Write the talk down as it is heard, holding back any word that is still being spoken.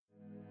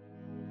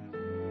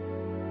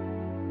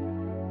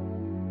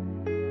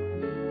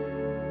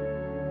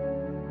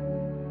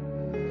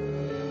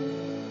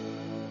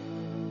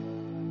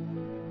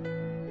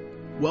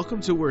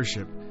Welcome to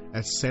worship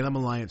at Salem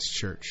Alliance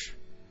Church.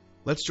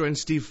 Let's join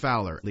Steve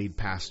Fowler, lead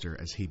pastor,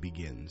 as he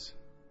begins.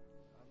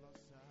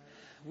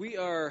 We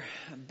are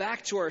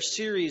back to our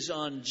series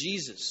on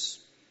Jesus.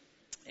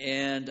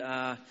 And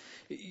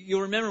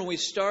you'll remember when we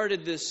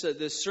started this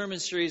sermon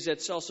series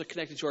that's also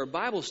connected to our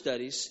Bible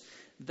studies,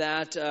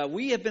 that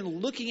we have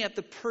been looking at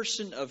the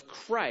person of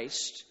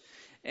Christ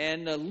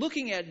and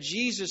looking at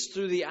Jesus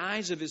through the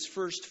eyes of his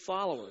first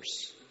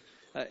followers.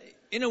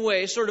 In a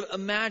way, sort of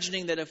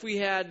imagining that if we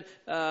had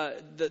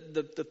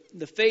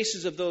the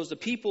faces of the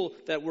people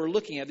that we're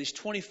looking at, these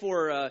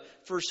 24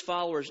 first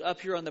followers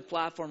up here on the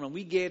platform, and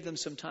we gave them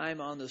some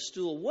time on the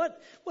stool, what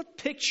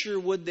picture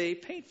would they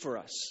paint for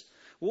us?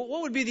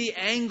 What would be the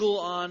angle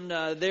on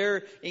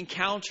their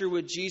encounter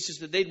with Jesus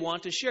that they'd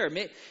want to share?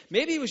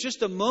 Maybe it was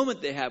just a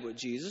moment they had with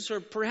Jesus,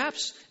 or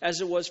perhaps, as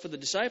it was for the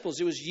disciples,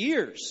 it was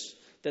years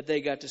that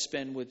they got to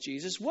spend with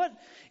Jesus. What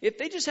if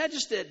they just had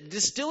to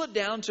distill it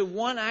down to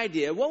one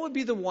idea? What would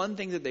be the one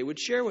thing that they would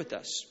share with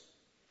us?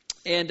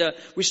 And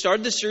we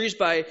started the series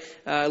by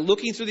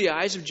looking through the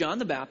eyes of John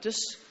the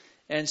Baptist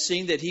and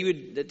seeing that he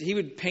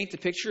would paint the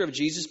picture of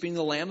Jesus being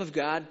the Lamb of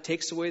God,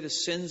 takes away the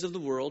sins of the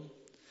world.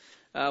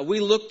 We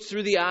looked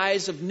through the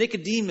eyes of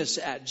Nicodemus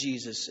at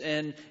Jesus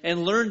and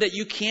learned that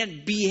you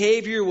can't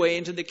behave your way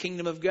into the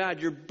kingdom of God.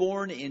 You're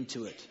born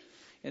into it.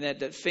 And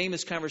that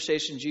famous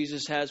conversation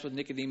Jesus has with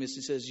Nicodemus,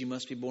 he says, you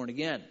must be born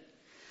again.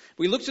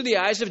 We look through the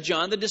eyes of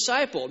John the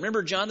disciple.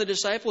 Remember John the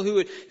disciple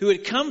who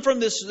had come from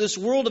this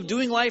world of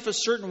doing life a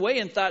certain way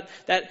and thought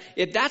that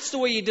if that's the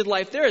way you did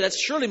life there, that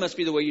surely must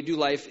be the way you do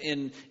life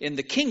in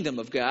the kingdom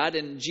of God.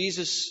 And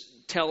Jesus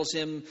tells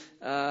him,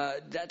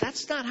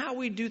 that's not how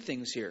we do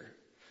things here.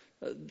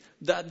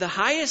 The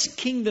highest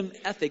kingdom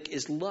ethic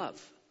is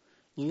love.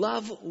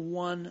 Love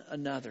one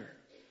another.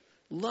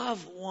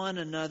 Love one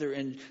another.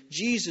 And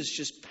Jesus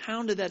just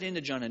pounded that into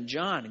John, and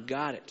John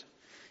got it.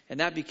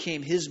 And that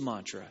became his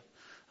mantra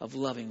of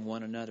loving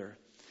one another.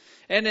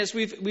 And as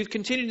we've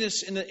continued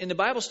this in the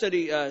Bible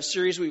study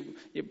series,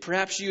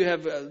 perhaps you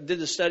have did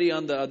the study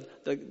on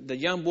the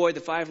young boy,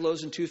 the 5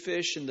 loaves and 2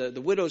 fish, and the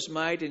widow's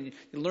mite, and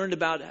you learned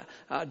about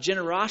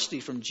generosity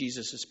from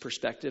Jesus'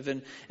 perspective.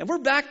 And we're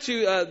back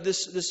to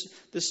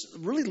this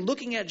really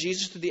looking at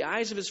Jesus through the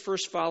eyes of his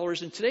first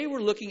followers. And today we're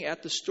looking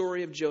at the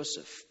story of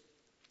Joseph.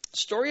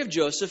 Story of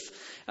Joseph,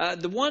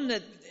 the one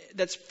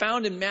that's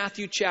found in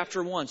Matthew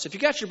chapter 1. So if you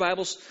got your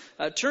Bibles,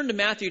 turn to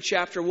Matthew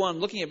chapter 1,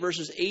 looking at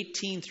verses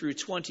 18 through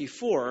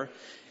 24.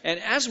 And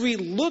as we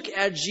look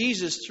at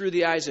Jesus through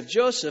the eyes of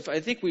Joseph,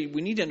 I think we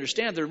need to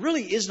understand there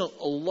really isn't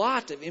a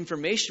lot of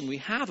information we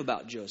have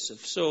about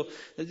Joseph. So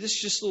this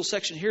just little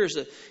section here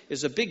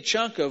is a big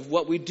chunk of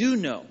what we do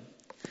know.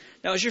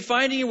 Now, as you're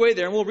finding your way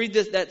there, and we'll read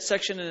that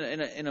section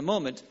in a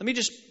moment, let me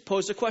just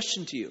pose a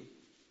question to you.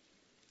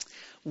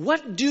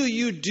 What do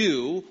you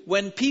do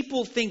when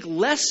people think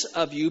less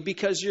of you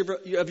because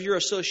of your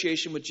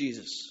association with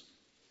Jesus?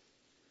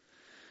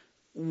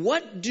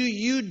 What do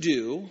you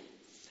do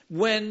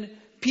when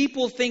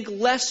people think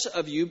less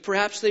of you?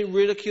 Perhaps they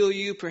ridicule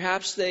you.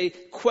 Perhaps they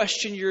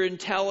question your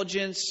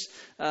intelligence.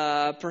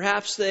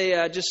 Perhaps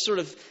they just sort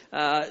of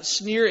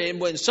sneer.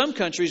 And in some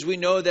countries, we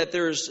know that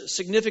there's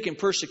significant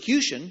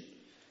persecution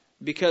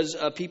because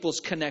of people's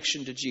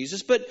connection to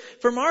Jesus. But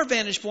from our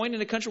vantage point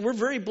in a country we're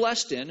very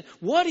blessed in,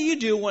 what do you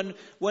do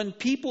when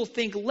people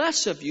think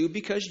less of you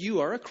because you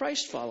are a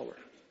Christ follower?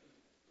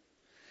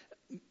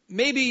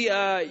 Maybe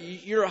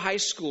you're a high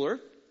schooler.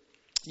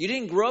 You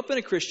didn't grow up in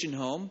a Christian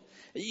home.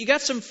 You got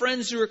some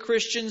friends who are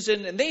Christians,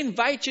 and they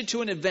invite you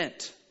to an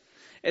event.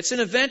 It's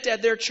an event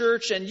at their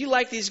church, and you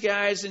like these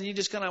guys, and you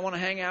just kind of want to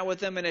hang out with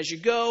them. And as you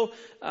go,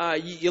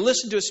 you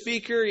listen to a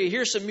speaker, you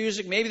hear some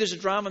music, maybe there's a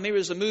drama, maybe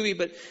there's a movie,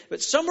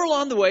 but somewhere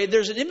along the way,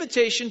 there's an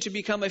invitation to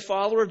become a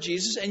follower of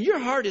Jesus, and your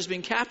heart has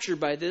been captured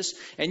by this,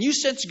 and you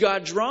sense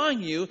God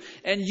drawing you,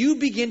 and you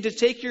begin to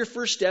take your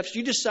first steps.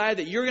 You decide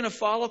that you're going to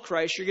follow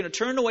Christ, you're going to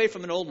turn away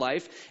from an old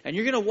life, and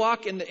you're going to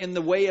walk in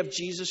the way of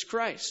Jesus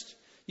Christ.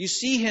 You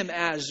see him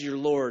as your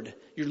Lord,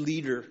 your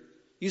leader.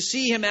 You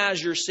see him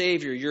as your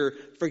Savior, your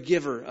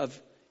forgiver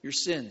of your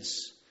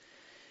sins.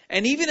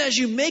 And even as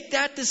you make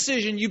that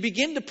decision, you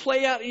begin to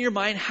play out in your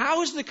mind,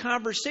 how is the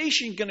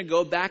conversation going to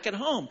go back at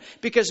home?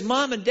 Because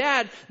mom and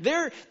dad,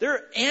 they're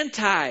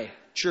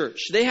anti-church.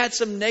 They had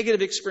some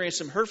negative experience,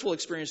 some hurtful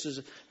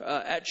experiences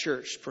at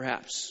church,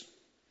 perhaps.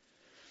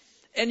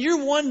 And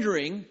you're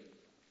wondering,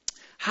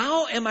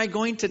 how am I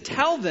going to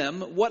tell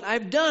them what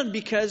I've done?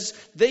 Because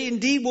they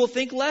indeed will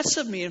think less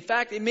of me. In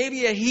fact, it may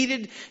be a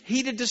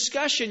heated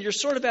discussion. You're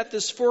sort of at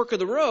this fork of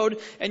the road,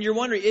 and you're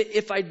wondering,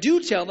 if I do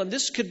tell them,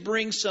 this could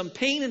bring some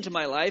pain into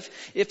my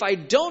life. If I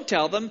don't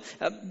tell them,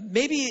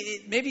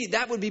 maybe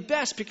that would be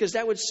best, because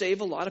that would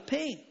save a lot of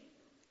pain.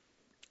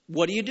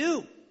 What do you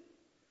do?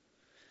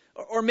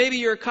 Or maybe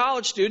you're a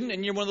college student,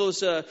 and you're one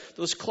of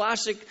those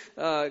classic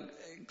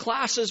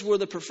classes where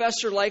the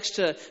professor likes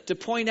to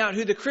point out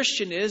who the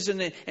Christian is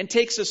and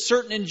takes a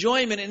certain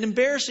enjoyment in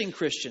embarrassing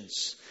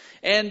Christians.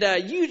 And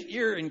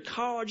you're in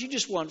college. You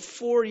just want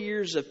 4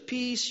 years of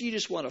peace. You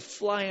just want to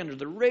fly under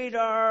the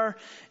radar.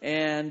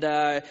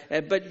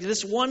 But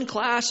this one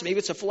class, maybe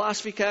it's a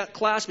philosophy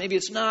class, maybe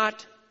it's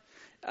not.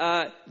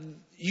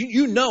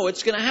 You know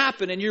it's going to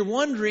happen. And you're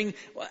wondering,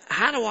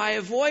 how do I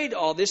avoid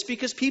all this?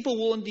 Because people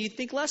will indeed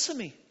think less of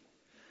me.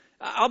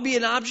 I'll be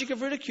an object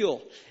of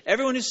ridicule.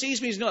 Everyone who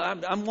sees me is, no,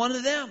 I'm one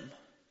of them.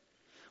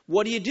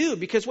 What do?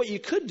 Because what you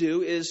could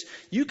do is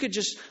you could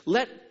just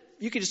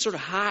sort of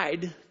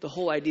hide the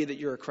whole idea that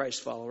you're a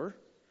Christ follower.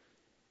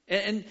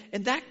 And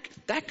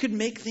that could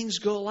make things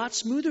go a lot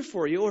smoother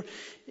for you. Or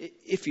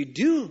if you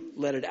do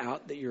let it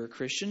out that you're a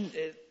Christian,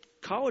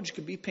 college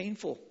could be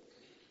painful,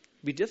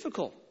 be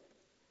difficult.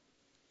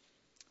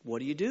 What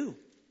do you do?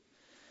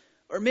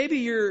 Or maybe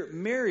you're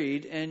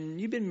married and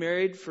you've been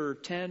married for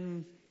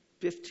 10,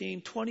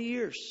 15, 20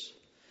 years.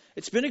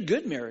 It's been a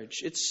good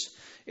marriage.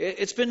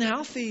 It's been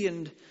healthy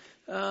and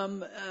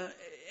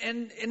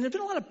there's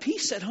been a lot of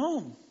peace at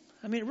home.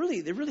 I mean,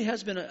 there really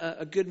has been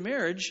a good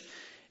marriage.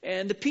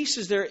 And the peace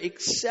is there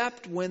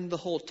except when the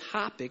whole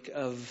topic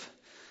of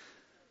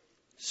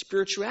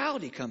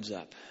spirituality comes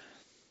up.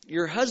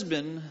 Your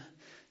husband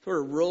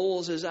sort of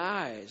rolls his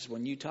eyes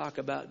when you talk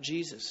about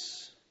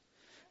Jesus.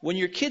 When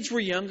your kids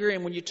were younger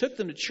and when you took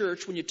them to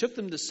church, when you took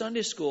them to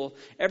Sunday school,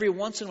 every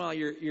once in a while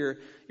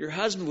your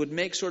husband would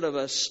make sort of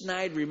a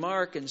snide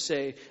remark and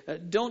say,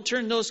 don't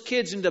turn those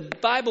kids into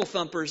Bible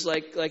thumpers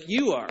like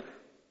you are.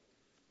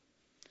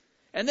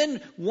 And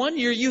then one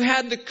year you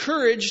had the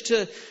courage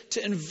to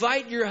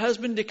invite your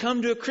husband to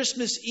come to a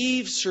Christmas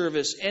Eve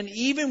service. And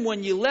even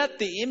when you let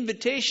the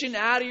invitation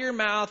out of your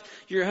mouth,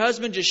 your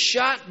husband just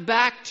shot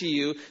back to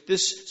you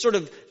this sort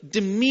of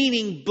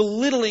demeaning,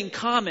 belittling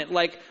comment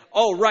like,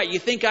 oh, right, you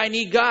think I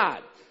need God.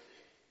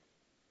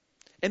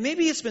 And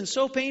maybe it's been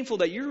so painful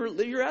that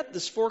you're at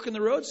this fork in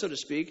the road, so to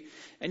speak,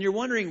 and you're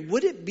wondering,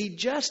 would it be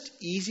just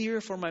easier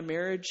for my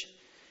marriage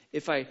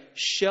if I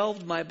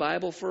shelved my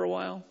Bible for a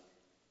while?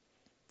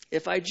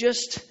 If I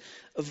just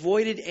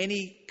avoided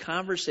any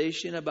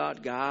conversation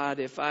about God,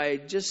 if I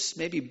just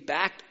maybe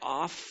backed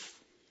off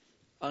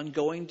on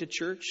going to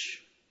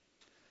church?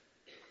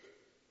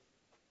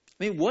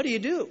 I mean, what do you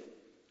do?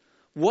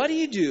 What do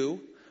you do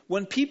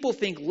when people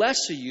think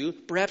less of you,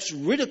 perhaps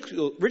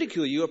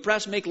ridicule you, or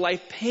perhaps make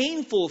life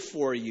painful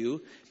for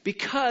you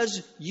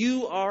because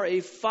you are a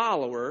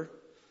follower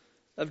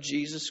of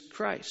Jesus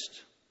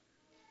Christ?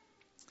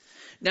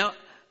 Now,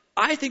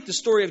 I think the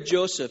story of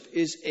Joseph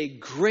is a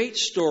great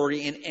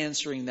story in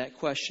answering that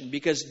question,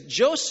 because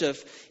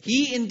Joseph,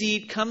 he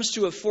indeed comes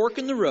to a fork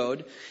in the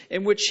road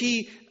in which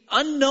he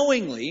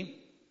unknowingly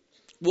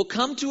will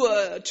come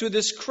to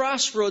this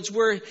crossroads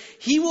where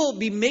he will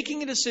be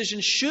making a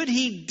decision. Should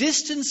he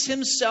distance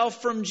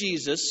himself from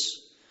Jesus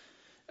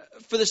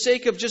for the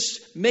sake of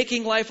just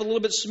making life a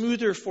little bit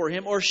smoother for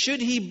him, or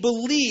should he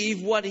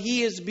believe what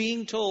he is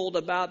being told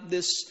about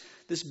this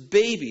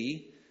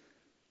baby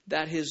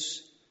that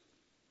his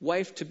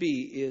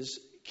wife-to-be is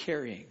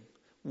carrying?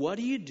 What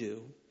do you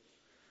do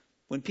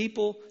when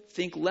people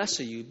think less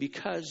of you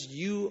because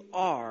you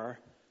are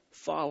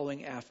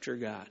following after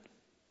God?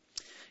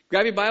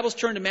 Grab your Bibles,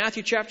 turn to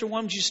Matthew chapter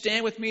 1. Would you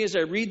stand with me as I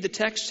read the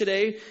text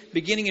today,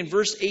 beginning in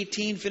verse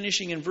 18,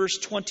 finishing in verse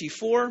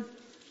 24.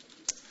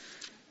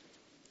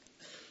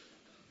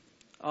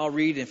 I'll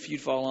read, and if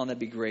you'd follow on, that'd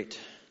be great.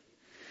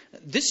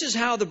 This is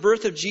how the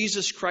birth of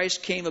Jesus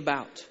Christ came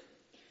about.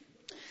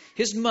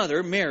 His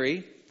mother,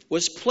 Mary,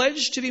 was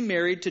pledged to be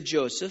married to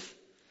Joseph,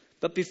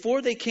 but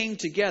before they came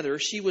together,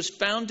 she was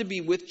found to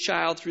be with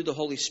child through the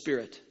Holy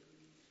Spirit.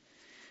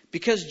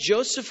 Because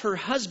Joseph, her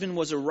husband,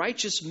 was a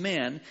righteous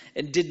man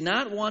and did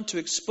not want to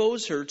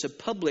expose her to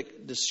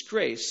public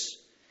disgrace,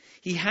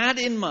 he had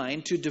in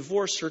mind to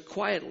divorce her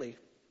quietly.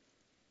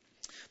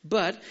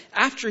 But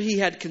after he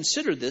had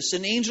considered this,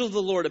 an angel of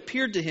the Lord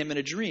appeared to him in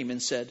a dream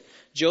and said,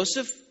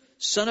 Joseph,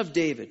 son of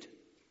David,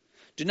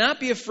 do not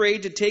be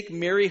afraid to take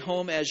Mary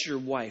home as your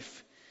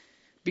wife,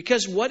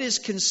 because what is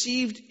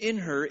conceived in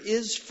her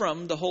is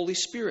from the Holy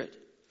Spirit.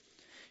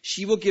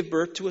 She will give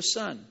birth to a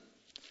son,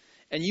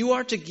 and you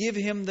are to give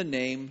him the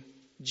name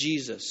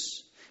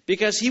Jesus,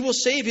 because he will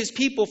save his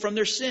people from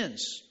their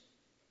sins.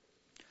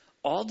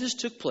 All this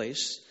took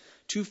place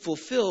to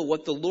fulfill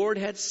what the Lord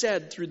had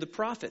said through the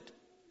prophet.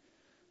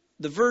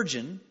 The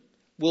virgin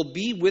will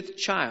be with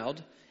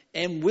child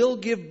and will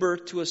give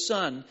birth to a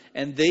son,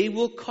 and they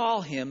will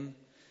call him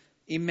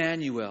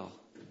Emmanuel,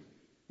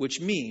 which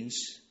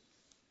means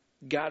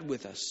God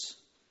with us.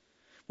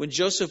 When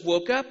Joseph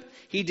woke up,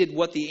 he did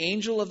what the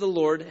angel of the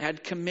Lord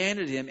had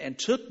commanded him and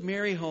took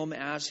Mary home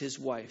as his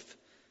wife.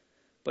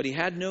 But he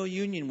had no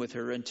union with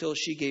her until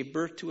she gave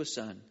birth to a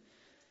son,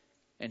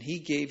 and he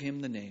gave him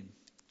the name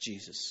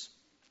Jesus.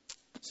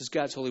 This is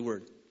God's holy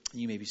word.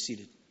 You may be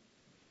seated.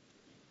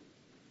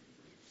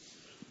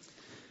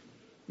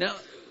 Now,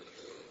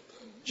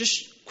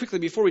 just quickly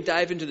before we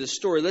dive into this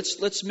story,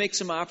 let's make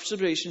some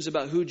observations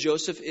about who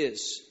Joseph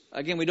is.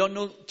 Again, we don't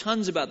know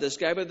tons about this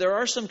guy, but there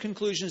are some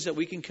conclusions that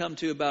we can come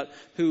to about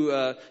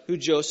who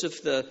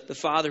Joseph, the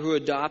father who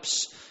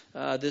adopts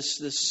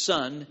this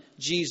son,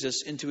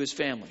 Jesus, into his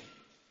family.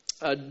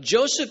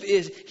 Joseph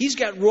he's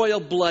got royal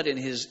blood in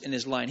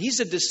his line. He's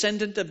a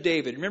descendant of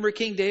David. Remember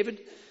King David?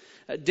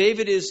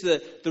 David is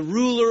the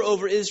ruler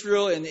over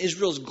Israel in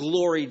Israel's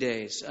glory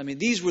days. I mean,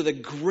 these were the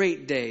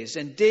great days.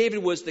 And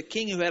David was the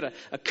king who had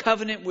a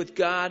covenant with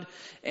God.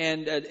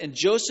 And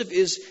Joseph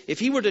is, if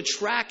he were to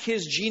track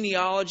his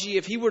genealogy,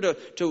 if he were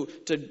to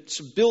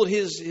build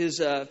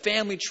his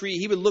family tree,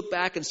 he would look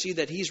back and see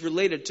that he's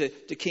related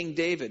to King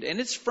David. And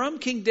it's from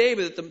King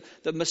David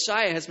that the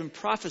Messiah has been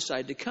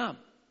prophesied to come.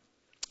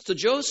 So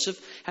Joseph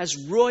has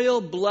royal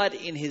blood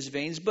in his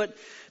veins, but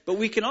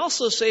we can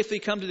also safely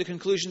come to the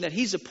conclusion that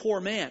he's a poor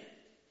man.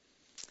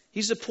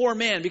 He's a poor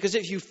man because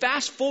if you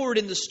fast forward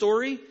in the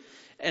story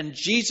and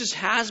Jesus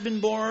has been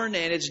born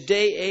and it's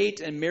day 8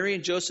 and Mary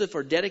and Joseph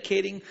are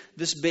dedicating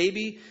this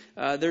baby,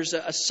 there's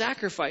a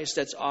sacrifice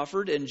that's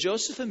offered and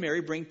Joseph and Mary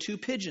bring 2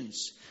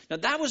 pigeons. Now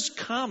that was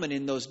common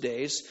in those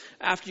days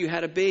after you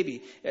had a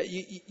baby.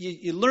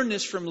 You learn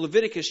this from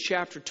Leviticus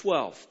chapter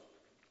 12.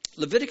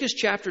 Leviticus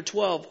chapter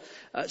 12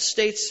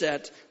 states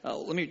that,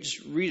 let me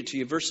just read it to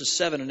you, verses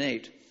 7 and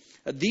 8.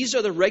 These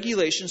are the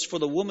regulations for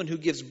the woman who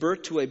gives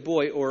birth to a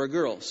boy or a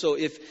girl. So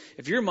if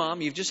you're a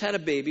mom, you've just had a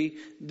baby,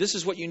 this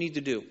is what you need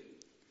to do.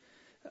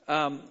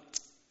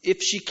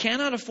 If she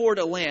cannot afford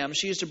a lamb,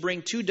 she is to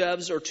bring 2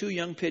 doves or 2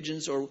 young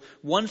pigeons, or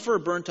one for a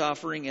burnt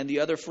offering and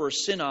the other for a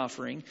sin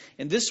offering.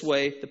 In this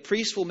way, the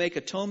priest will make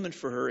atonement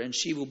for her and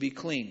she will be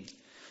clean.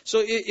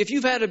 So if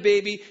you've had a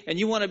baby and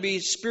you want to be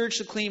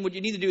spiritually clean, what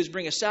you need to do is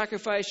bring a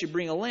sacrifice, you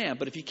bring a lamb.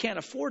 But if you can't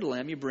afford a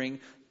lamb, you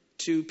bring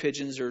 2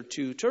 pigeons or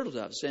 2 turtle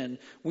doves. And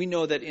we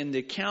know that in the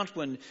account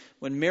when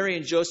Mary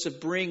and Joseph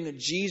bring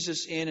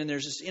Jesus in and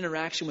there's this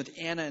interaction with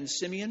Anna and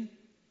Simeon,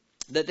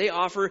 that they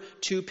offer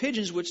 2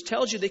 pigeons, which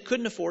tells you they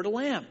couldn't afford a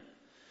lamb.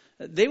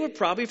 They were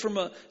probably from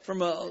a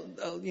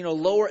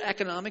lower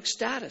economic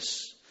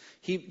status.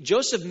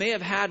 Joseph may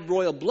have had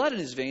royal blood in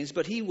his veins,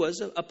 but he was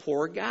a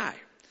poor guy.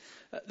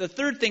 The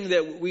third thing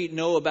that we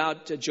know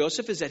about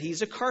Joseph is that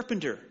he's a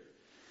carpenter.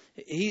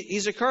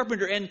 He's a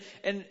carpenter,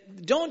 and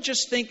don't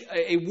just think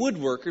a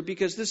woodworker,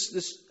 because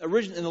this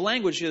original in the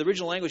language here, the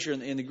original language here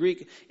in the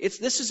Greek,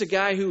 this is a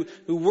guy who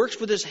works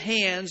with his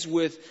hands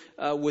with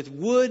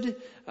wood,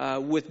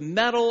 with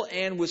metal,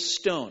 and with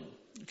stone.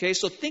 Okay,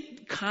 so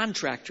think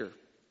contractor.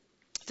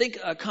 Think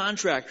a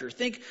contractor.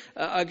 Think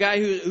a guy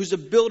who's a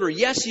builder.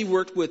 Yes, he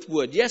worked with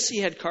wood. Yes, he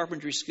had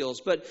carpentry skills,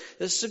 but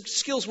the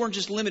skills weren't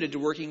just limited to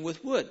working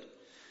with wood.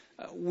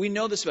 We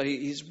know this about him.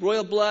 He's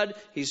royal blood.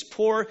 He's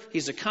poor.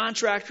 He's a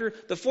contractor.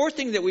 The fourth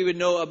thing that we would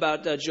know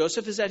about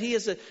Joseph is that he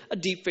has a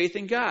deep faith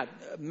in God.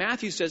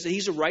 Matthew says that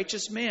he's a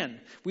righteous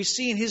man. We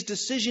see in his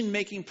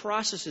decision-making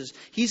processes,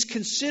 he's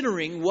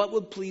considering what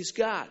would please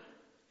God.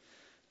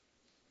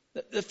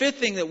 The fifth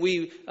thing that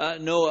we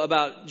know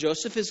about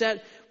Joseph is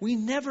that we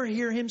never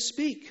hear him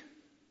speak.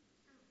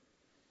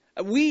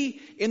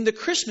 In the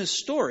Christmas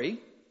story,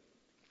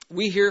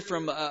 we hear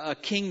from a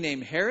king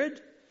named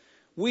Herod.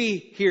 We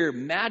hear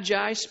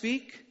magi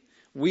speak.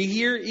 We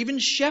hear even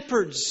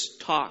shepherds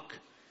talk.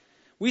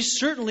 We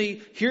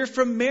certainly hear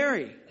from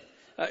Mary.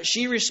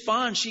 She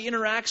responds. She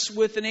interacts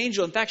with an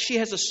angel. In fact, she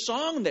has a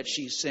song that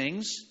she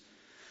sings.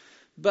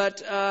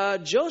 But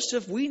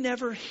Joseph, we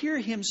never hear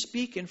him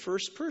speak in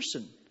first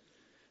person,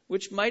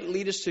 which might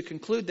lead us to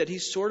conclude that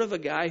he's sort of a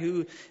guy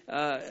who,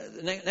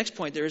 the next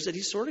point there is that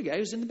he's sort of a guy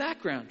who's in the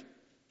background.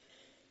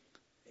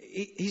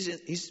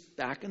 He's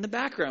back in the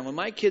background. When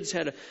my kids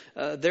had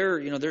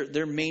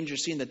their manger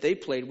scene that they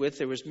played with,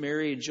 there was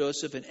Mary and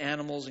Joseph and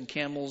animals and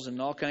camels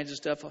and all kinds of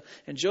stuff.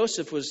 And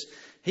Joseph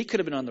he could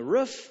have been on the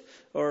roof,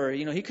 or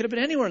he could have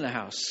been anywhere in the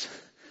house.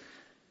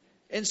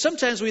 And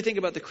sometimes when we think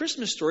about the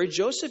Christmas story,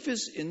 Joseph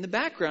is in the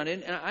background,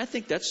 and I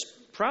think that's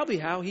probably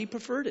how he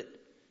preferred it.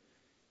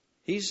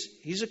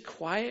 He's a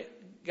quiet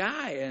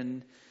guy,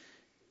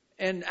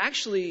 and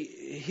actually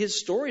his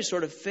story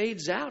sort of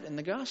fades out in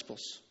the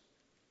Gospels.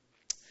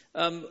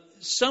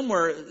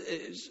 Somewhere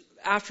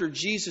after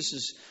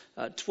Jesus'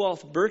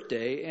 12th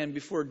birthday and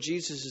before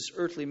Jesus'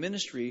 earthly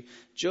ministry,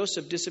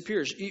 Joseph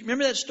disappears. You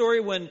remember that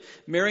story when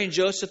Mary and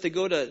Joseph, they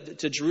go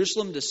to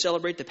Jerusalem to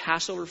celebrate the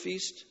Passover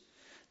feast?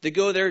 They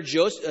go there.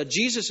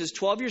 Jesus is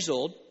 12 years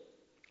old.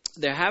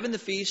 They're having the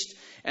feast,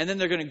 and then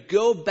they're going to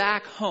go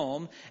back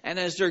home. And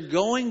as they're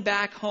going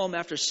back home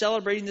after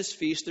celebrating this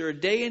feast, they're a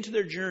day into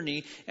their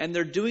journey, and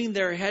they're doing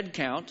their head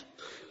count,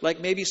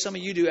 like maybe some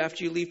of you do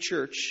after you leave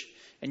church.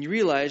 And you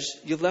realize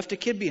you've left a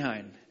kid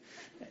behind.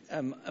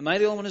 Am I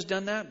the only one who's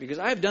done that? Because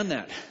I've done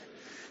that.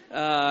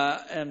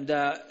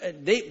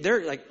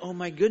 They're like, oh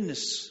my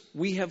goodness,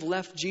 we have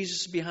left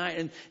Jesus behind.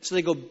 And so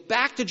they go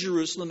back to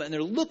Jerusalem and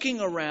they're looking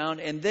around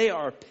and they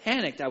are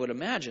panicked, I would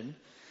imagine.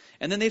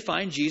 And then they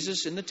find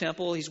Jesus in the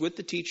temple. He's with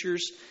the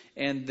teachers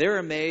and they're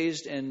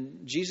amazed.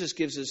 And Jesus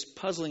gives this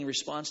puzzling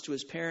response to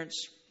his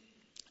parents.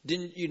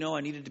 Didn't you know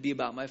I needed to be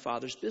about my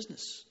Father's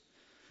business?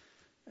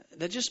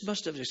 That just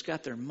must have just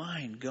got their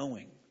mind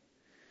going.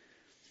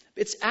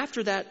 It's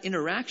after that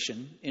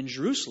interaction in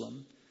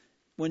Jerusalem,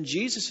 when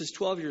Jesus is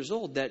 12 years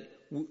old, that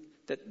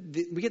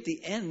we get the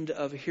end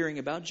of hearing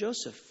about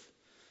Joseph.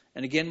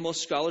 And again,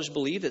 most scholars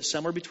believe that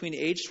somewhere between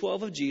age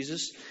 12 of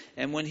Jesus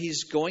and when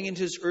he's going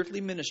into his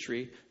earthly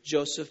ministry,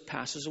 Joseph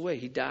passes away.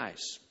 He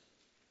dies.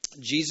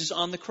 Jesus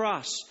on the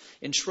cross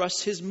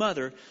entrusts his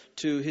mother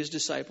to his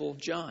disciple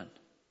John.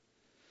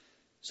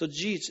 So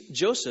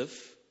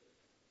Joseph,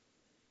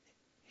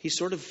 he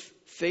sort of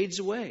fades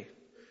away.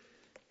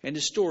 And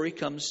his story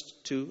comes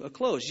to a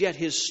close. Yet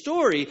his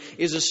story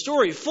is a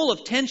story full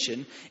of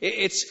tension.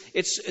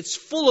 It's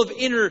full of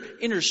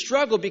inner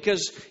struggle,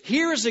 because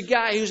here is a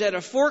guy who's at a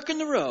fork in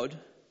the road.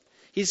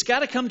 He's got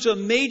to come to a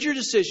major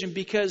decision,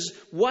 because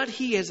what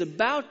he is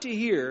about to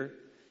hear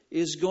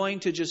is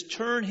going to just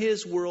turn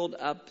his world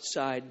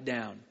upside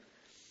down.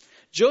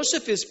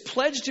 Joseph is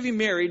pledged to be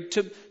married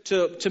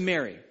to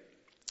Mary.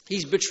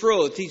 He's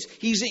betrothed.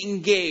 He's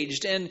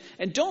engaged. And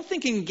don't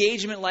think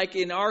engagement like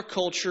in our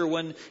culture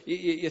when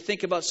you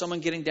think about someone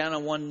getting down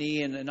on one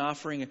knee and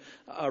offering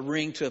a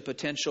ring to a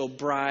potential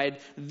bride.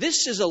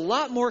 This is a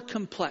lot more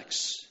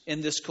complex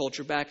in this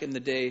culture back in the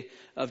day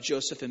of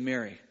Joseph and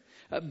Mary.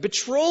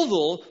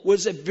 Betrothal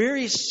was a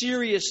very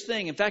serious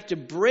thing. In fact, to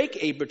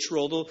break a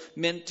betrothal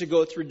meant to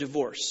go through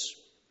divorce.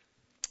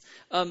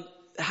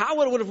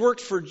 How it would have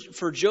worked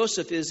for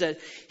Joseph is that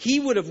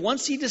he would have,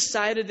 once he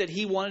decided that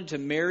he wanted to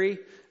marry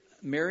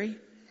Mary,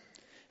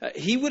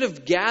 he would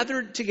have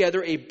gathered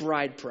together a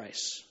bride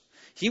price.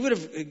 He would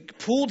have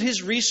pooled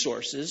his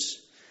resources,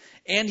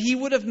 and he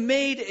would have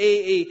made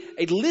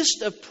a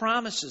list of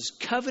promises,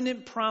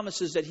 covenant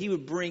promises that he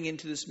would bring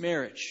into this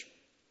marriage.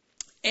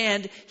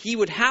 And he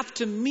would have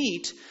to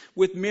meet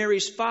with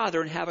Mary's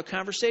father and have a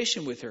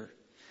conversation with her.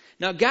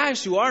 Now,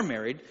 guys who are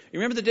married,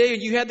 remember the day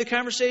you had the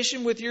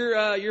conversation with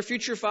your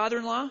future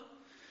father-in-law?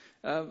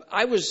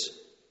 I was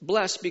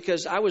blessed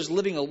because I was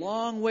living a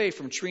long way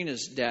from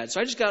Trina's dad.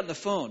 So I just got on the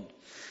phone.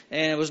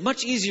 And it was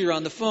much easier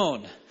on the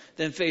phone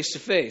than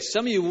face-to-face.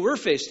 Some of you were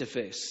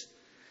face-to-face.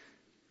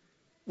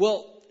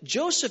 Well,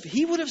 Joseph,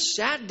 he would have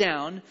sat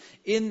down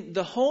in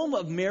the home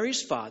of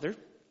Mary's father.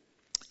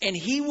 And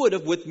he would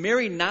have, with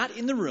Mary not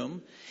in the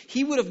room,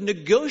 he would have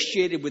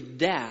negotiated with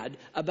Dad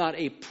about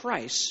a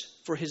price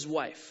for his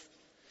wife.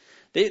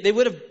 They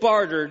would have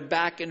bartered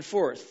back and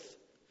forth.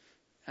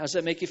 How does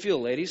that make you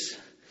feel, ladies?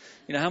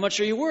 You know, how much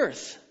are you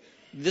worth?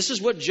 This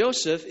is what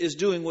Joseph is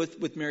doing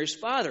with Mary's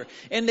father.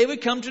 And they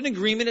would come to an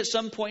agreement at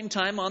some point in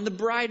time on the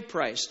bride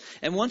price.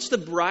 And once the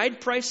bride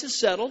price is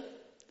settled,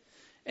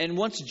 and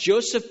once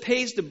Joseph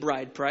pays the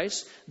bride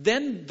price,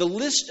 then the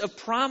list of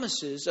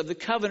promises of the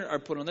covenant are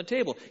put on the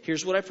table.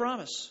 Here's what I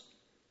promise.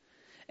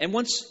 And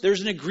once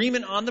there's an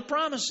agreement on the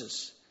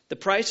promises, the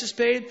price is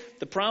paid,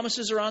 the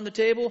promises are on the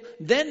table,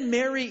 then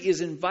Mary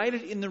is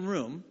invited in the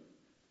room,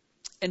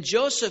 and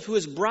Joseph, who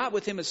has brought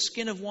with him a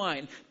skin of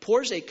wine,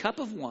 pours a cup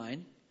of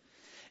wine,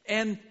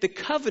 and the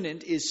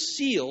covenant is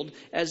sealed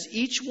as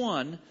each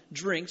one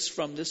drinks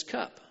from this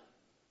cup.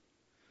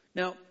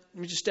 Now,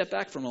 let me just step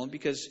back for a moment,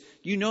 because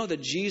you know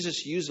that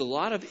Jesus used a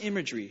lot of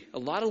imagery, a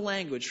lot of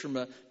language from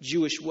a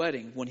Jewish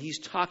wedding when he's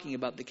talking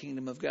about the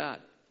kingdom of God.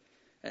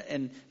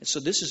 And so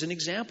this is an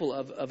example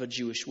of a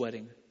Jewish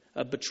wedding,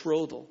 a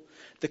betrothal.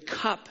 The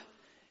cup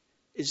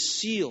is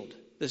sealed.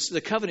 The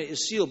covenant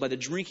is sealed by the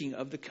drinking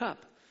of the cup.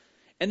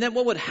 And then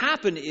what would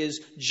happen is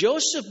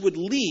Joseph would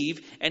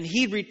leave and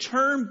he'd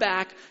return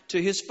back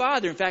to his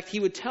father. In fact, he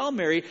would tell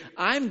Mary,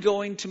 I'm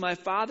going to my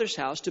father's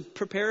house to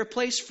prepare a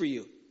place for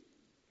you.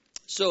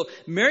 So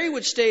Mary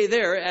would stay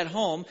there at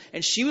home,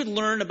 and she would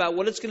learn about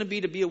what it's going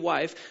to be a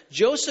wife.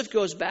 Joseph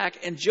goes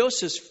back, and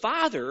Joseph's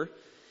father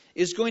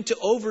is going to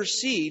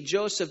oversee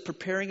Joseph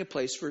preparing a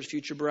place for his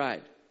future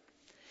bride.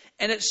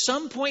 And at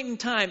some point in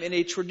time in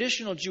a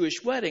traditional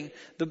Jewish wedding,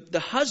 the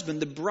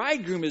husband, the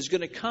bridegroom, is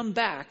going to come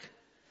back,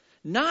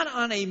 not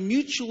on a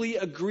mutually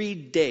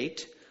agreed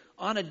date,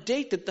 on a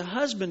date that the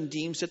husband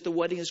deems that the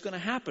wedding is going to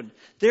happen.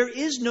 There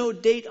is no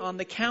date on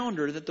the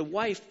calendar that the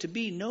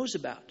wife-to-be knows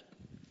about.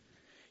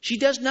 She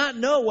does not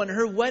know when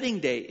her wedding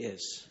day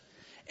is.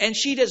 And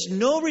she has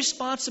no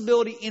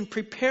responsibility in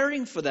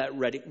preparing for that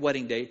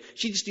wedding day.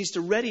 She just needs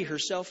to ready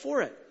herself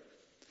for it.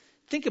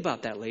 Think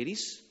about that,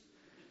 ladies.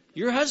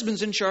 Your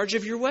husband's in charge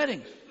of your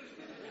wedding.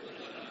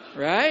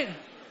 Right?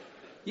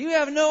 You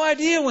have no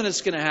idea when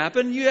it's going to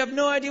happen. You have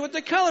no idea what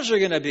the colors are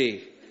going to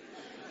be.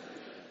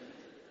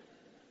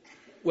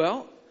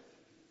 Well,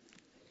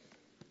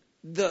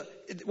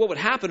 what would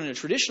happen in a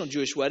traditional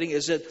Jewish wedding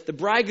is that the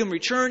bridegroom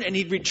returned, and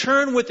he'd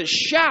return with a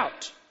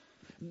shout.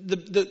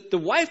 The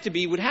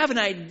wife-to-be would have an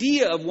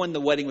idea of when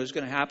the wedding was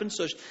going to happen,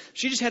 so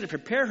she just had to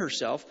prepare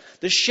herself.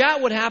 The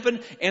shout would happen,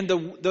 and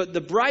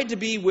the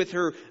bride-to-be with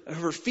her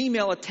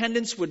female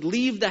attendants would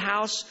leave the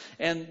house,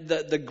 and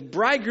the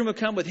bridegroom would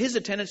come with his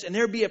attendants, and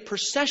there would be a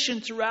procession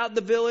throughout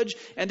the village,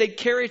 and they'd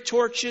carry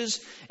torches,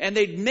 and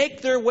they'd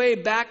make their way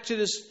back to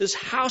this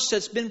house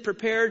that's been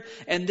prepared,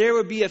 and there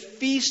would be a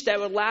feast that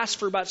would last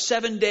for about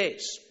 7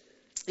 days.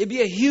 It'd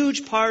be a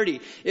huge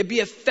party. It'd be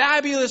a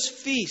fabulous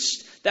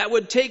feast that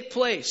would take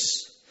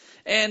place.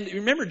 And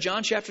remember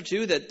John chapter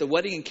 2, that the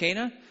wedding in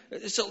Cana?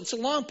 It's a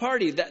long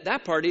party.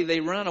 That party, they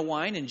run out of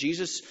wine, and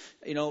Jesus,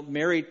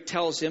 Mary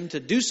tells him to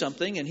do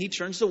something, and he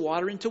turns the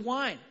water into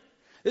wine.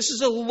 This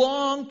is a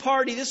long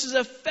party. This is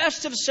a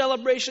festive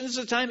celebration. This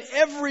is a time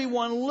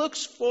everyone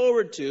looks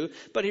forward to.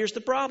 But here's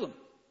the problem.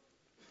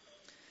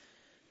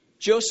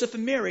 Joseph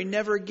and Mary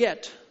never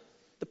get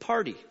the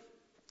party,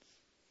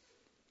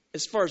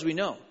 as far as we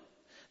know.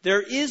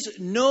 There is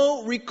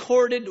no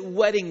recorded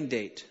wedding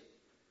date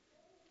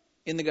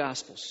in the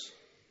Gospels,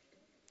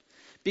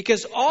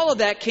 because all of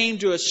that came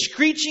to a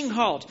screeching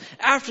halt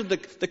after the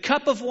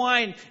cup of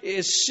wine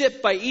is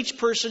sipped by each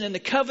person and the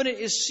covenant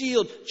is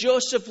sealed.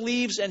 Joseph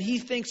leaves and he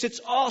thinks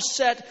it's all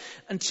set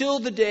until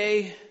the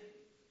day,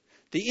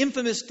 the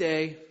infamous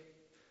day,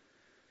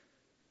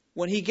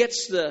 when he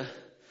gets the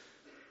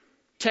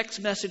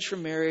text message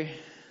from Mary.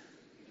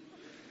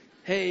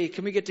 Hey,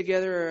 can we get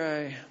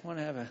together? I want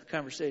to have a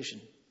conversation.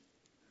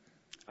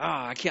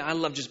 I can't. I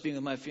love just being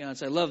with my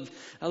fiance.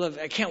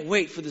 I can't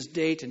wait for this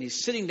date. And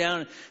he's sitting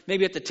down,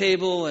 maybe at the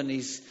table, and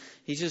he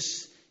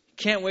just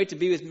can't wait to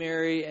be with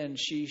Mary. And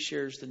she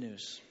shares the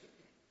news.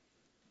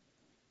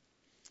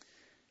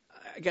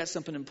 I got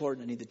something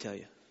important I need to tell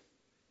you.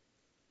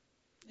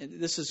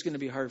 And this is going to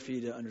be hard for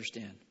you to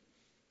understand,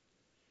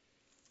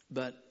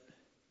 but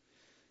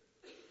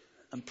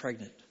I'm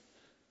pregnant.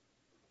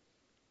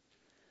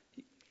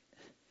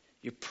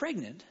 You're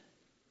pregnant?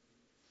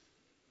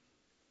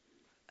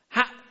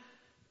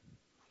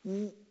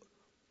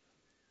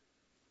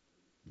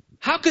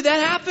 How could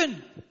that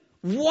happen?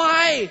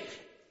 Why?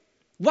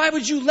 Why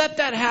would you let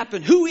that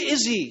happen? Who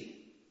is he?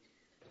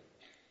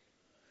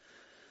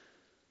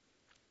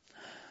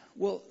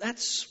 Well,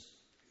 that's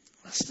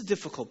the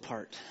difficult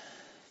part.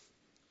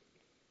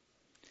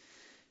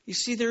 You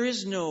see, there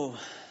is no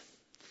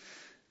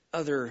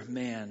other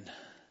man.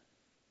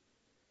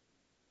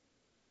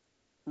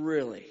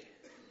 Really.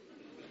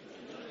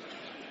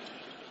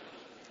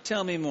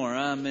 Tell me more.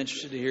 I'm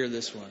interested to hear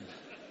this one.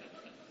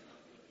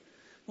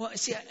 Well,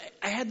 see,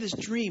 I had this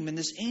dream, and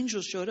this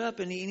angel showed up,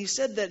 and he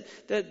said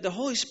that the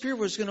Holy Spirit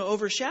was going to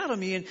overshadow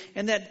me,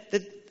 and that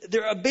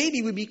a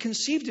baby would be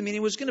conceived in me, and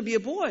it was going to be a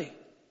boy.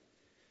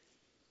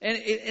 And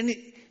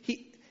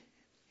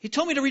he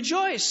told me to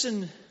rejoice.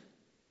 And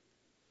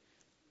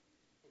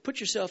put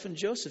yourself in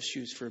Joseph's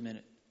shoes for a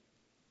minute.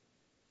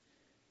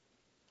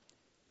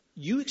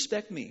 You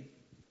expect me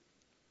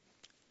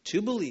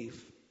to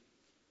believe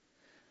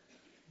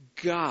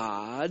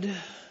God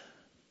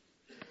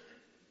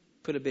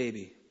put a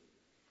baby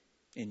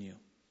in you.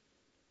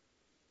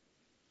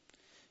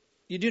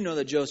 You do know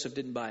that Joseph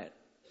didn't buy it.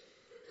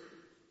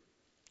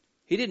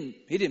 He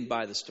didn't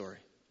buy the story.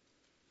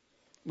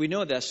 We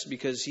know this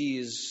because he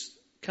is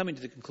coming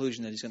to the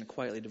conclusion that he's going to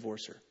quietly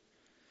divorce her.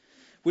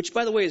 Which,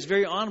 by the way, is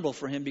very honorable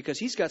for him because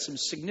he's got some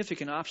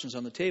significant options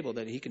on the table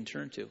that he can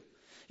turn to.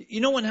 You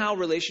know how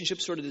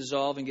relationships sort of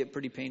dissolve and get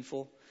pretty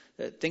painful?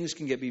 That things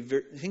can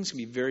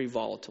be very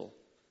volatile.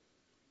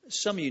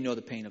 Some of you know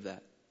the pain of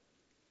that.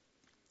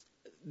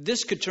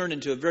 This could turn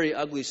into a very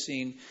ugly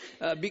scene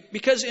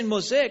because in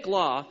Mosaic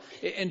law,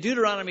 in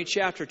Deuteronomy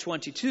chapter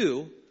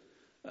 22,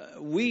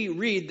 we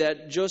read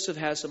that Joseph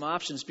has some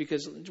options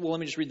because, well, let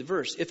me just read the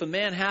verse. If a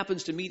man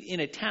happens to meet in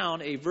a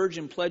town a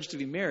virgin pledged to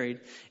be married,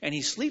 and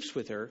he sleeps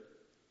with her,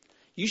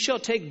 you shall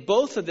take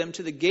both of them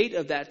to the gate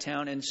of that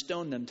town and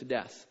stone them to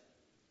death.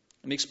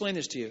 Let me explain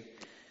this to you.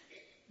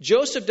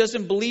 Joseph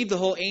doesn't believe the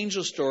whole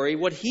angel story.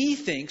 What he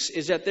thinks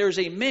is that there's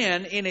a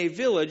man in a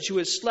village who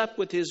has slept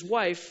with his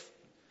wife,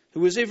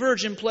 who is a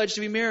virgin pledged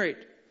to be married.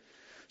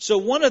 So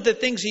one of the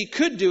things he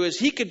could do is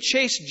he could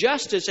chase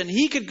justice, and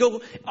he could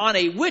go on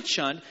a witch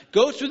hunt,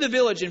 go through the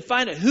village and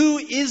find out who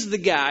is the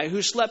guy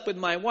who slept with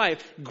my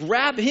wife,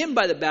 grab him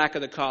by the back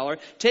of the collar,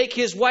 take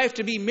his wife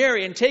to be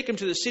married, and take him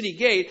to the city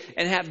gate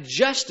and have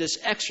justice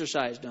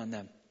exercised on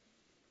them.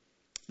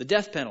 The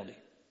death penalty.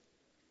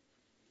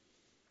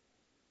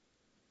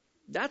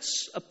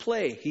 That's a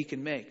play he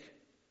can make.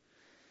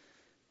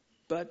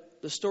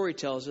 But the story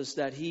tells us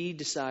that he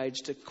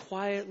decides to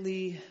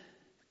quietly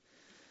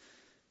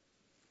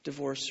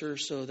divorce her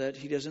so that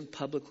he doesn't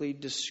publicly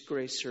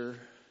disgrace her,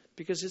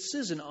 because this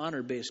is an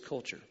honor-based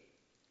culture.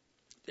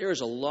 There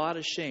is a lot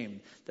of shame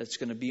that's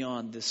going to be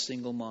on this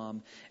single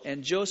mom,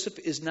 and Joseph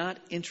is not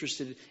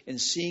interested in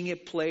seeing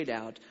it played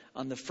out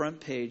on the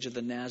front page of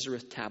the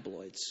Nazareth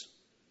tabloids.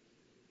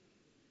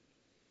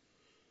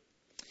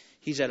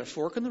 He's at a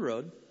fork in the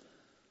road,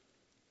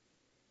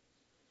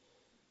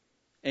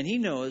 and he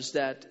knows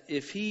that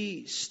if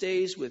he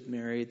stays with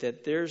Mary,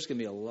 that there's going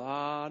to be a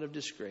lot of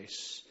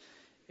disgrace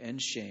and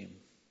shame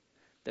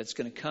that's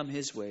going to come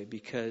his way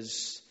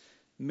because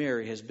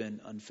Mary has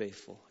been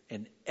unfaithful.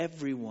 And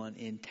everyone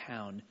in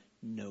town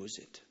knows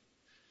it.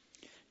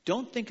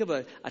 Don't think of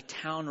a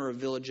town or a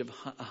village of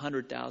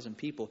 100,000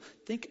 people.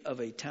 Think of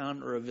a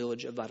town or a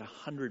village of about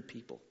 100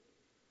 people.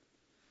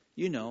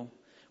 You know,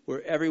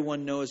 where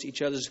everyone knows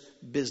each other's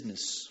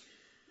business.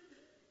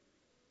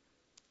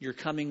 Your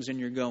comings and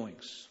your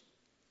goings.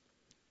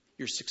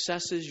 Your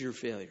successes, your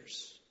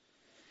failures.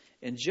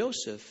 And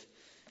Joseph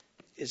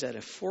is at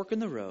a fork in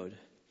the road,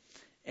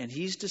 and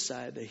he's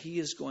decided that he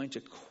is going to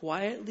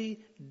quietly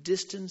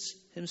distance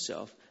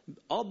himself,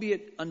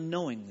 albeit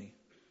unknowingly,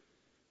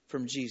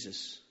 from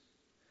Jesus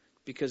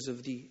because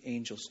of the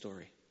angel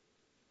story.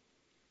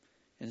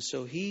 And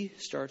so he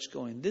starts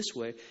going this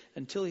way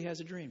until he has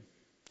a dream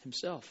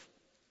himself.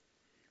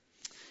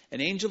 An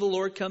angel of the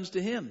Lord comes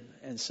to him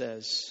and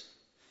says,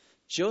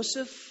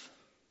 Joseph,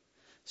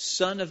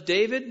 son of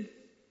David.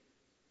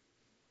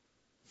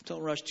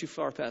 Don't rush too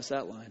far past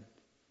that line.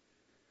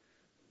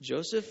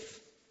 Joseph,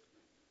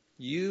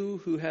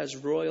 you who has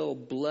royal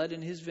blood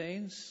in his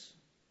veins,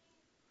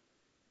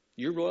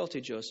 you're royalty,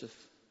 Joseph.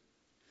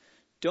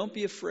 Don't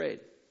be afraid.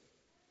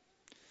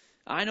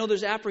 I know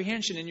there's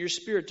apprehension in your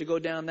spirit to go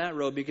down that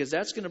road because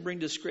that's going to bring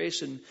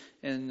disgrace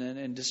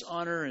and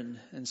dishonor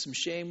and some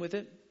shame with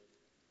it.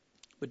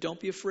 But don't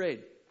be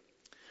afraid.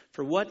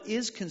 For what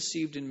is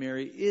conceived in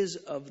Mary is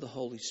of the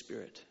Holy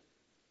Spirit.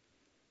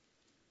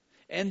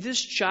 And this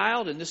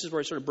child, and this is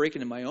where I sort of break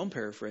into my own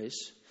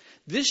paraphrase,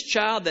 this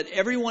child that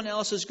everyone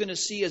else is going to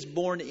see as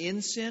born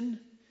in sin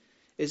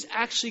is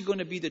actually going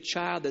to be the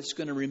child that's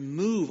going to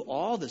remove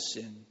all the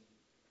sin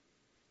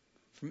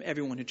from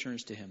everyone who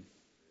turns to him.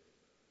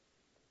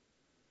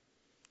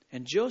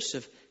 And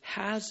Joseph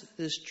has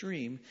this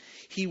dream.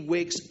 He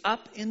wakes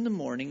up in the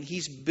morning.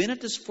 He's been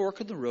at this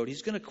fork of the road.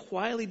 He's going to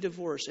quietly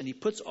divorce. And he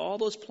puts all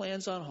those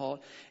plans on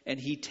hold. And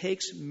he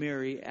takes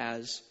Mary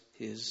as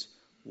his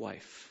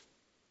wife.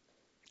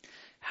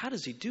 How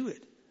does he do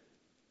it?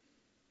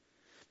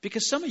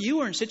 Because some of you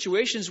are in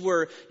situations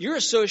where your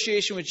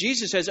association with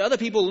Jesus has other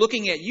people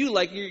looking at you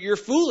like you're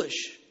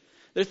foolish.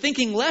 They're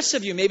thinking less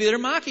of you. Maybe they're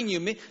mocking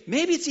you.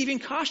 Maybe it's even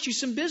cost you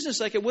some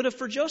business like it would have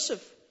for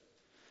Joseph.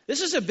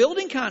 This is a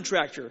building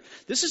contractor.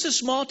 This is a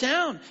small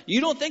town.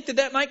 You don't think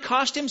that might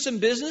cost him some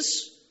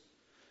business?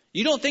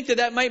 You don't think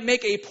that might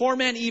make a poor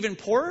man even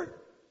poorer?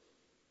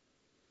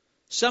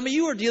 Some of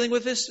you are dealing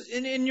with this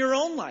in your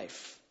own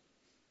life.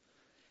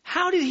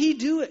 How did he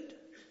do it?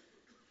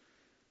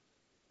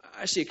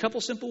 I see a couple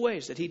simple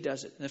ways that he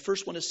does it. And the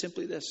first one is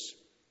simply this.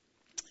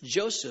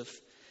 Joseph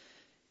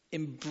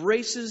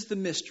embraces the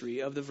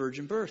mystery of the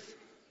virgin birth.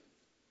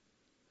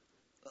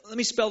 Let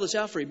me spell this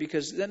out for you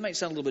because that might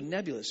sound a little bit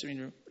nebulous. I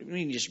mean, you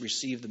mean just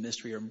receive the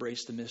mystery or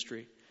embrace the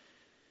mystery.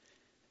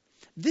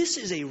 This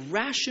is a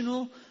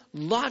rational,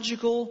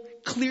 logical,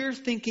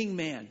 clear-thinking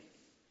man.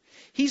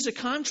 He's a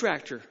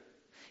contractor.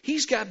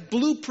 He's got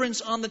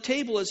blueprints on the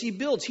table as he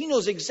builds. He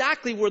knows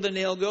exactly where the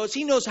nail goes.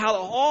 He knows how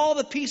all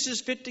the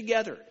pieces fit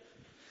together.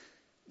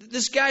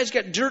 This guy's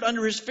got dirt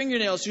under his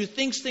fingernails who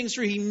thinks things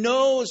through. He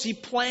knows, he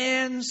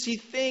plans, he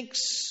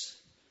thinks.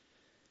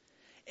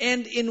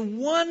 And in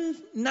one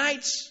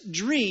night's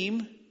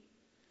dream,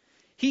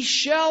 he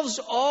shelves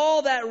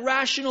all that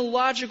rational,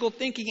 logical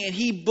thinking and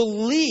he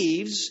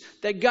believes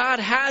that God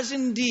has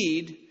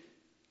indeed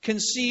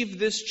conceived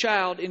this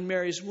child in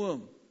Mary's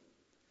womb.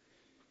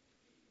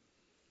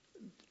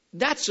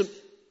 That's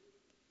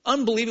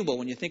unbelievable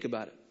when you think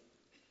about it.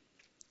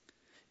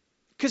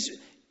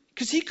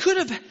 Because he could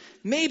have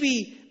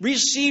maybe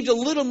received a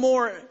little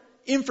more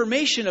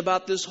information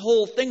about this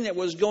whole thing that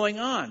was going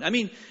on. I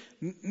mean,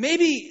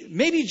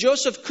 maybe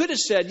Joseph could have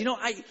said,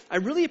 I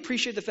really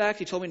appreciate the fact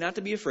he told me not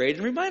to be afraid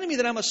and reminded me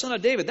that I'm a son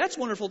of David. That's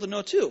wonderful to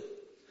know too.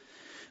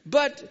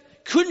 But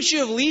couldn't you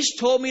have at least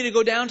told me to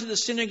go down to the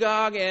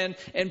synagogue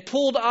and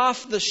pulled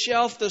off the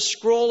shelf the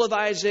scroll of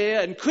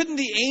Isaiah? And couldn't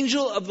the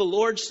angel of the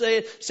Lord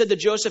said to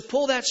Joseph,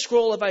 pull that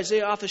scroll of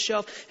Isaiah off the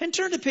shelf and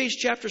turn to page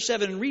chapter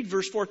 7 and read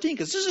verse 14,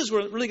 because this is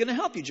really going to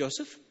help you,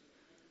 Joseph.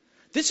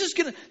 It's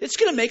going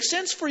to make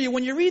sense for you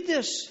when you read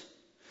this.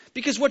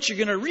 Because what you're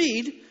going to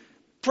read,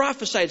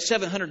 prophesied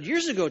 700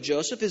 years ago,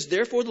 Joseph, is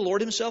therefore the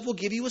Lord himself will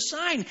give you a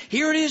sign.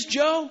 Here it is,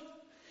 Joe.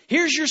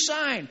 Here's your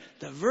sign.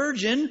 The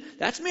virgin,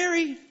 that's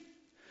Mary,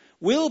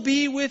 will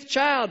be with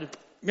child.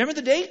 Remember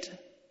the date?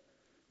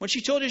 When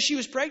she told us she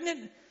was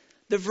pregnant?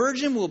 The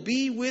virgin will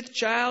be with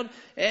child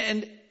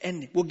and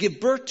will give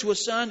birth to a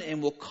son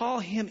and will call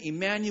him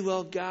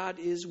Emmanuel. God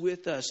is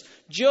with us.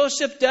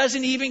 Joseph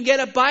doesn't even get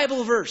a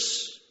Bible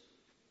verse.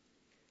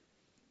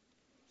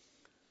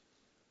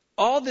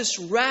 All this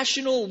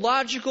rational,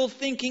 logical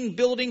thinking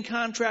building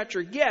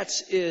contractor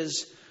gets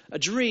is a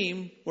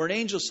dream where an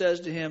angel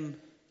says to him,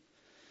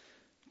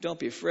 don't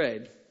be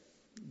afraid,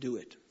 do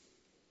it.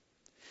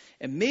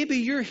 And maybe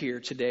you're here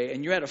today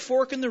and you're at a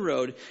fork in the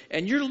road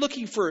and you're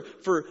looking for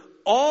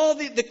all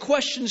the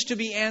questions to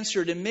be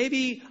answered. And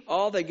maybe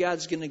all that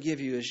God's going to give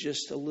you is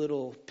just a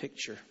little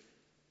picture.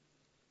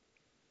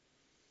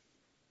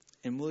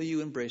 And will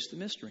you embrace the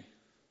mystery?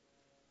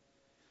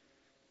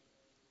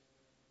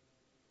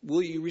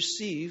 Will you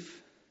receive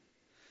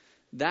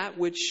that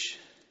which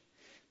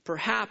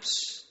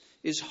perhaps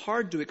is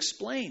hard to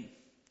explain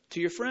to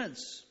your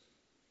friends?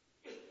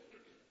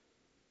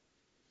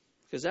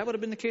 Because that would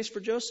have been the case for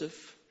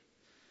Joseph.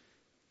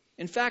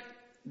 In fact,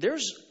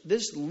 there's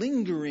this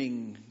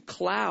lingering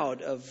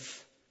cloud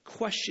of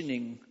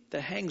questioning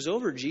that hangs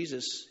over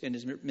Jesus in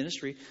his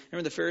ministry.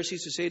 Remember the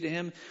Pharisees who say to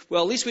him,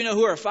 well, at least we know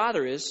who our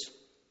father is.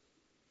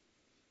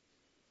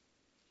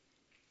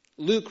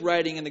 Luke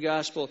writing in the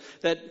gospel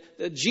that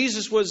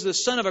Jesus was the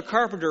son of a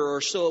carpenter,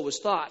 or so it was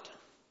thought.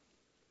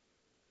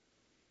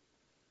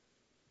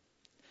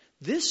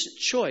 This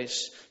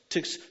choice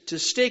to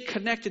stay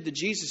connected to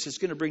Jesus is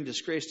going to bring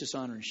disgrace,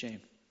 dishonor, and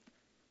shame.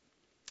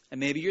 And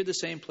maybe you're the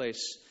same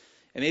place.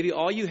 And maybe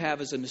all you have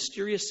is a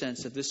mysterious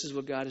sense that this is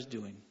what God is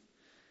doing.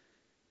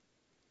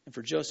 And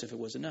for Joseph, it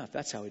was enough.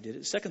 That's how he did it.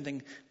 The second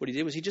thing, what he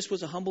did was he just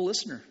was a humble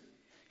listener.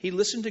 He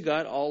listened to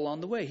God all along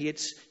the way. He had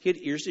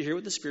ears to hear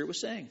what the Spirit was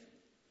saying.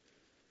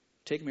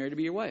 Take Mary to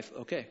be your wife.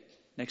 Okay.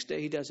 Next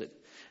day he does it.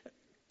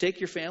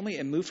 Take your family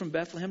and move from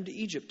Bethlehem to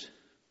Egypt.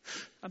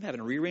 I'm having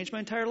to rearrange my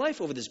entire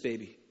life over this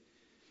baby.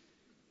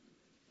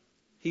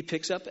 He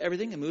picks up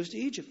everything and moves to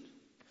Egypt.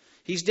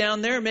 He's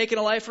down there making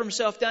a life for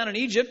himself down in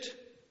Egypt.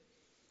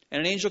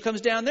 And an angel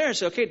comes down there and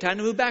says, okay, time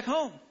to move back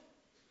home.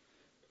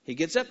 He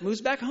gets up,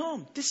 moves back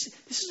home. This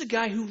is a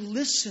guy who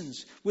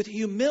listens with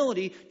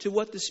humility to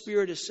what the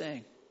Spirit is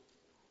saying.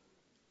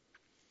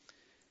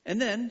 And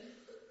then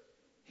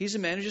he's a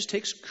man who just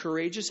takes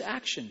courageous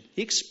action.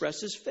 He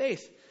expresses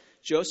faith.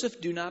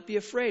 Joseph, do not be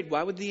afraid.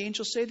 Why would the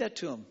angel say that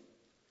to him?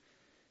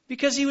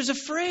 Because he was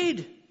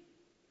afraid.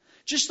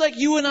 Just like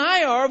you and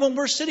I are when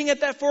we're sitting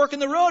at that fork in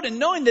the road and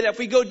knowing that if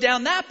we go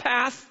down that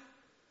path,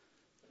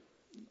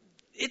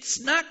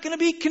 it's not going to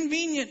be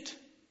convenient.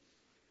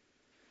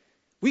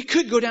 We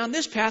could go down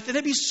this path and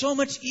it'd be so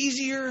much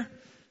easier.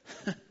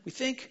 We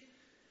think.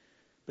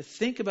 But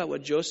think about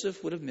what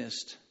Joseph would have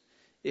missed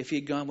if he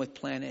had gone with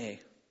plan A.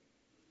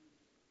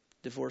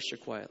 Divorce her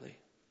quietly.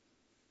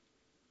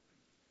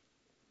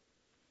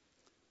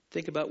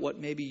 Think about what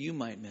maybe you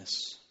might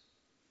miss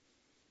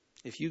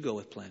if you go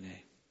with plan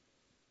A.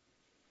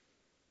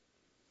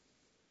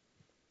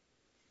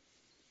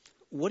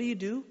 What do you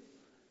do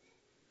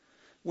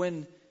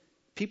when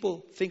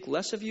people think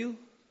less of you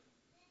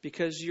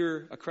because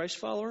you're a Christ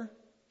follower?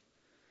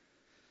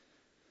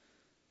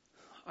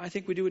 I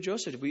think we do what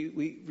Joseph did.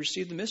 We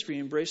receive the mystery,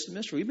 embrace the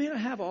mystery. We may not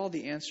have all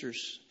the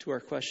answers to our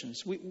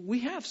questions.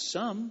 We have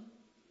some.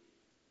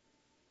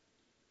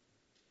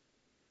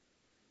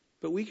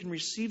 But we can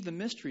receive the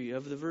mystery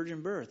of the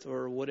virgin birth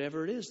or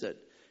whatever it is that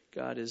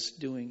God is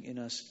doing in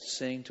us,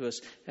 saying to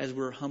us as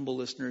we're humble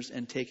listeners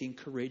and taking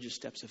courageous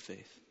steps of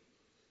faith.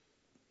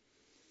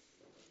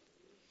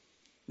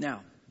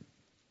 Now,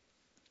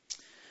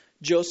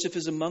 Joseph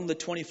is among the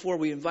 24.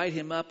 We invite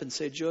him up and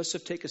say,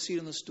 Joseph, take a seat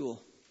on the stool.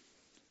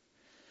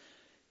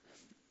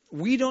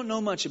 We don't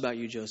know much about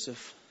you,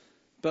 Joseph,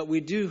 but we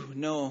do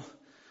know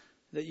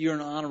that you're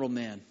an honorable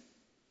man,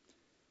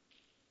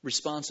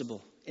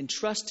 responsible,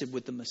 entrusted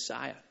with the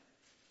Messiah.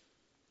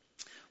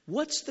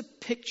 What's the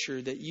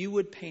picture that you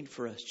would paint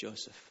for us,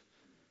 Joseph?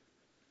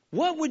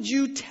 What would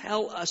you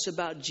tell us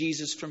about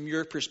Jesus from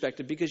your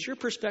perspective? Because your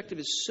perspective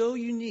is so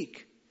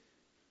unique.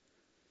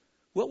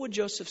 What would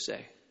Joseph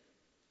say?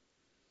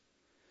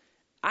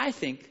 I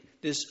think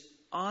this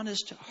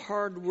honest,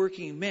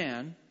 hard-working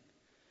man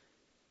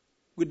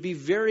would be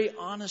very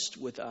honest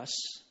with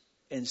us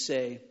and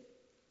say,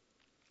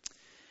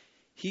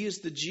 he is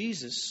the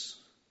Jesus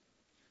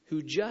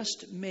who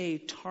just may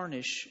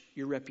tarnish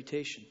your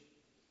reputation.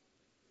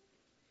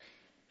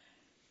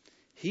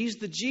 He's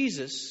the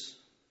Jesus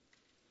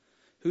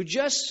who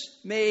just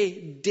may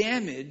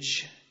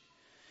damage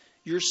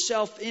your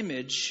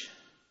self-image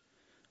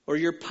or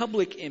your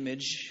public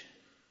image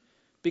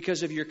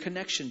because of your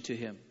connection to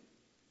him.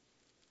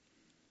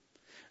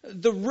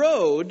 The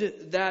road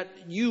that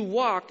you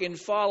walk in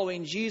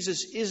following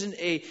Jesus isn't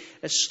a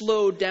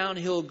slow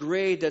downhill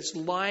grade that's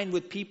lined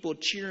with people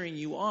cheering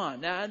you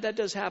on. Now, that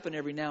does happen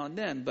every now and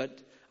then, but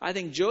I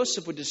think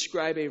Joseph would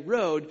describe a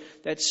road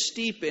that's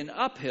steep and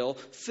uphill,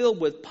 filled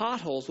with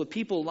potholes, with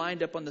people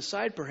lined up on the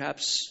side,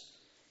 perhaps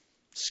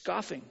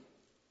scoffing.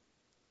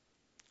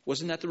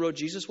 Wasn't that the road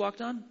Jesus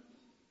walked on?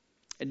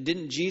 And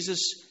didn't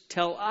Jesus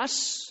tell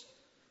us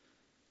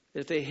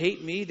that if they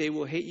hate me, they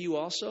will hate you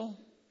also?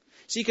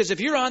 See, because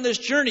if you're on this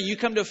journey, you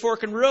come to a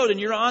fork in the road, and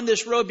you're on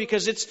this road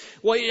because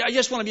I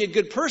just want to be a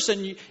good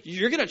person,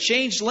 you're going to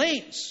change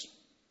lanes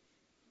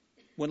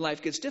when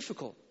life gets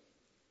difficult.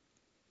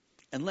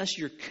 Unless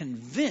you're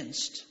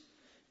convinced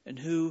in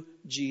who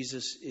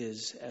Jesus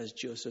is, as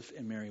Joseph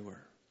and Mary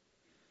were.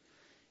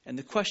 And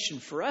the question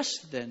for us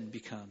then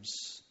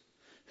becomes,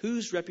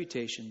 whose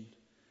reputation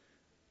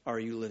are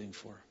you living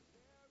for?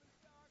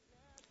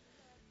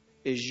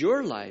 Is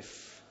your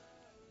life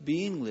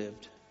being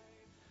lived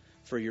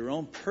for your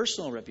own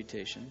personal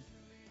reputation?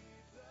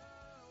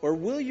 Or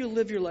will you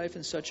live your life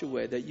in such a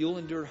way that you'll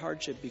endure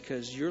hardship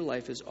because your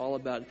life is all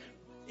about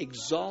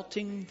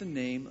exalting the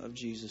name of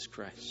Jesus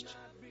Christ,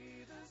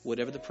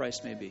 whatever the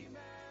price may be?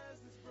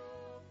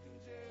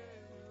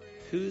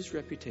 Whose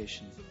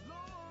reputation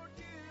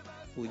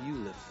will you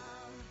live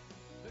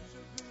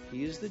for?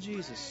 He is the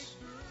Jesus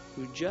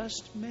who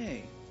just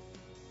may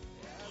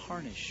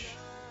tarnish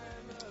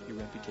your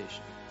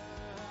reputation.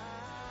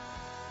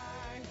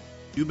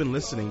 You've been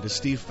listening to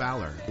Steve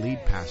Fowler,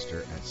 lead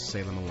pastor at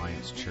Salem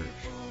Alliance Church.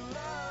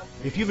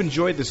 If you've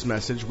enjoyed this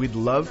message, we'd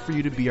love for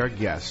you to be our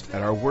guest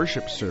at our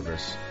worship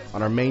service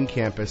on our main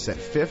campus at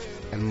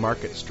 5th and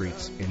Market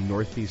Streets in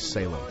Northeast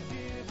Salem.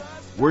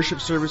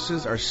 Worship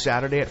services are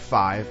Saturday at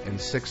 5 and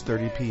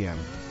 6:30 p.m.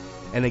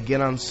 and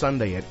again on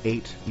Sunday at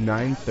 8,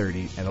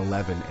 9:30, and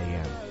 11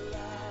 a.m.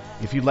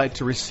 If you'd like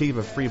to receive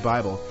a free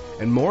Bible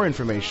and more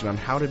information on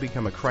how to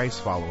become a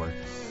Christ follower,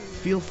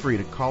 feel free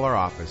to call our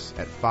office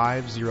at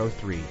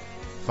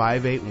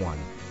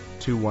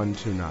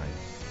 503-581-2129.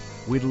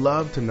 We'd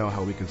love to know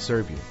how we can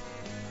serve you.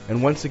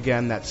 And once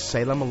again, that's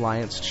Salem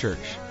Alliance Church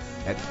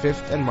at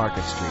 5th and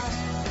Market Streets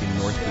in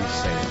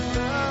Northeast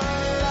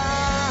Salem.